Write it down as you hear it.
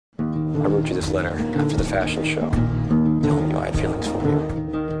I wrote you this letter after the fashion show, telling you I had feelings for you.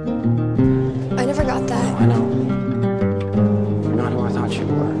 I never got that. I know. You're not who I thought you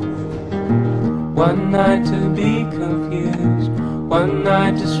were. One night to be confused, one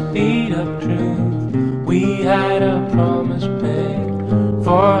night to speed up truth. We had a promise made,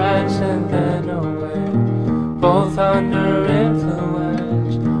 4 hands and then away. Both under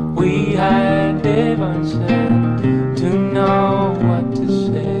influence, we had divine sense to know what to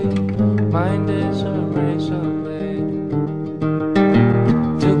say. Mind is a razor blade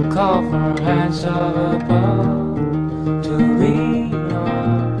to call for hands of above, to lean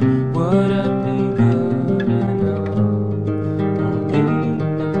on. Would it be good enough for me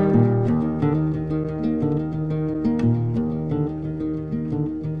now?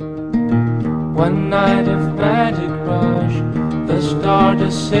 One night of magic rush, the star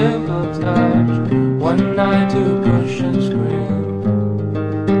to simple touch. One night to push and scream,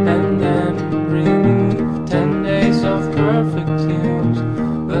 and then relief. 10 days of perfect tunes,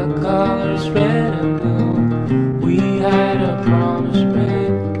 the colors red and blue. We had a promise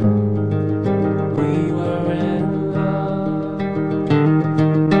made, we were in love.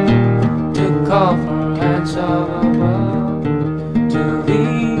 To call for hands of above, to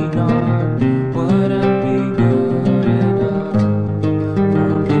lean on. Would it be good enough for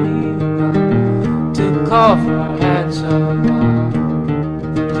me now? To call for hands of above,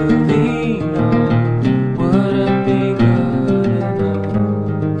 to lean on. Would it be good enough?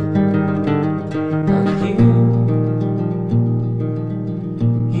 And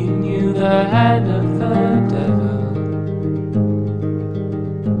you knew the hand of the devil,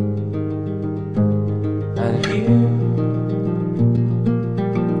 and you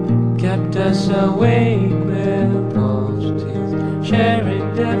kept us awake